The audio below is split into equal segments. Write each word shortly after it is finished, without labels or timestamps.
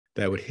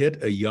that would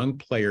hit a young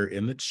player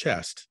in the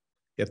chest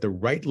at the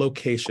right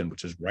location,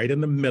 which is right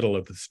in the middle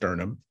of the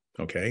sternum,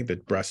 okay, the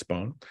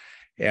breastbone,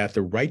 at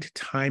the right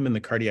time in the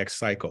cardiac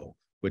cycle,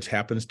 which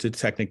happens to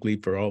technically,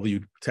 for all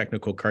you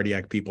technical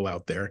cardiac people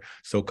out there,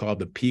 so-called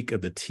the peak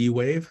of the T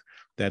wave.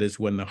 That is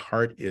when the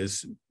heart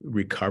is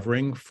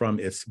recovering from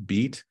its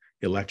beat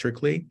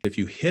electrically. If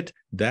you hit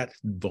that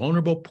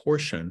vulnerable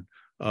portion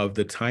of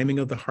the timing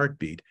of the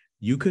heartbeat,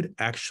 you could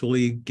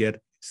actually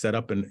get set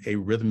up an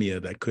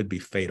arrhythmia that could be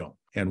fatal.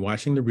 And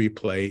watching the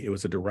replay, it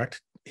was a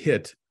direct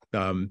hit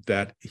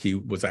that he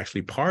was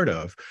actually part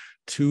of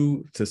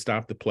to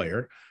stop the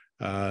player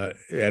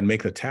and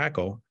make the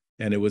tackle.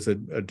 And it was a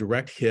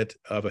direct hit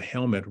of a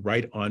helmet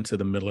right onto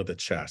the middle of the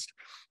chest.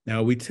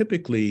 Now, we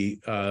typically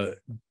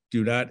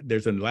do not,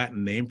 there's a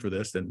Latin name for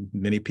this that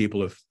many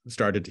people have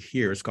started to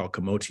hear. It's called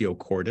commotio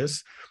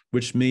cordis,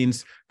 which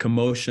means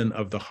commotion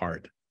of the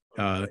heart.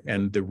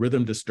 And the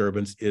rhythm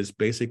disturbance is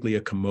basically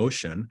a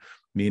commotion,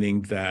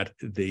 meaning that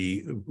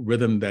the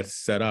rhythm that's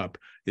set up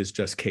is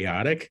just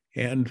chaotic.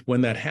 And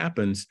when that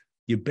happens,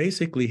 you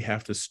basically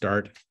have to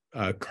start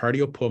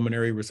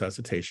cardiopulmonary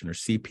resuscitation, or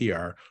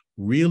CPR,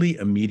 really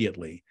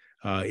immediately.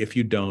 If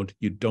you don't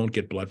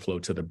get blood flow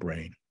to the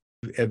brain.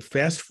 And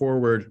fast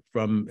forward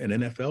from an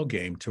NFL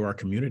game to our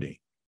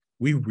community,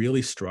 we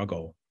really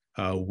struggle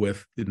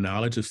with the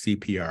knowledge of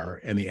CPR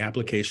and the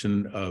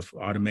application of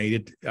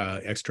automated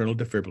external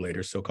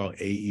defibrillators, so-called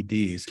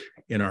AEDs,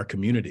 in our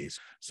communities.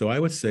 So I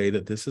would say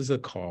that this is a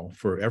call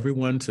for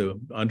everyone to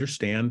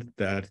understand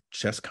that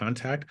chest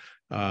contact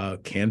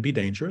can be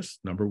dangerous,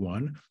 number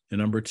one. And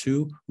number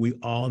two, we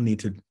all need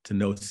to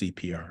know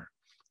CPR.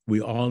 We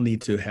all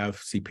need to have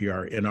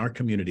CPR in our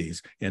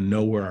communities and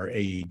know where our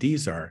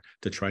AEDs are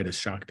to try to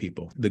shock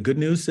people. The good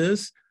news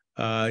is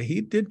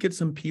he did get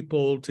some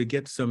people to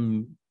get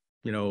some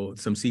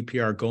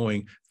CPR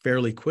going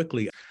fairly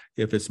quickly.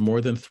 If it's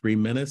more than 3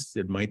 minutes,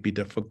 it might be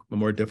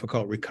more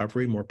difficult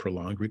recovery, more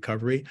prolonged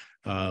recovery,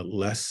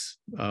 less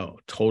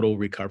total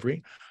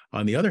recovery.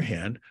 On the other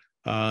hand,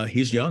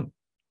 he's young.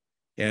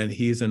 And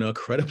he's an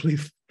incredibly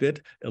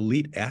fit,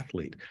 elite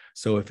athlete.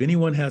 So if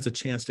anyone has a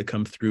chance to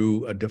come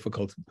through a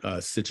difficult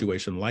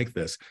situation like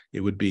this,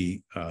 it would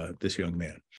be this young man.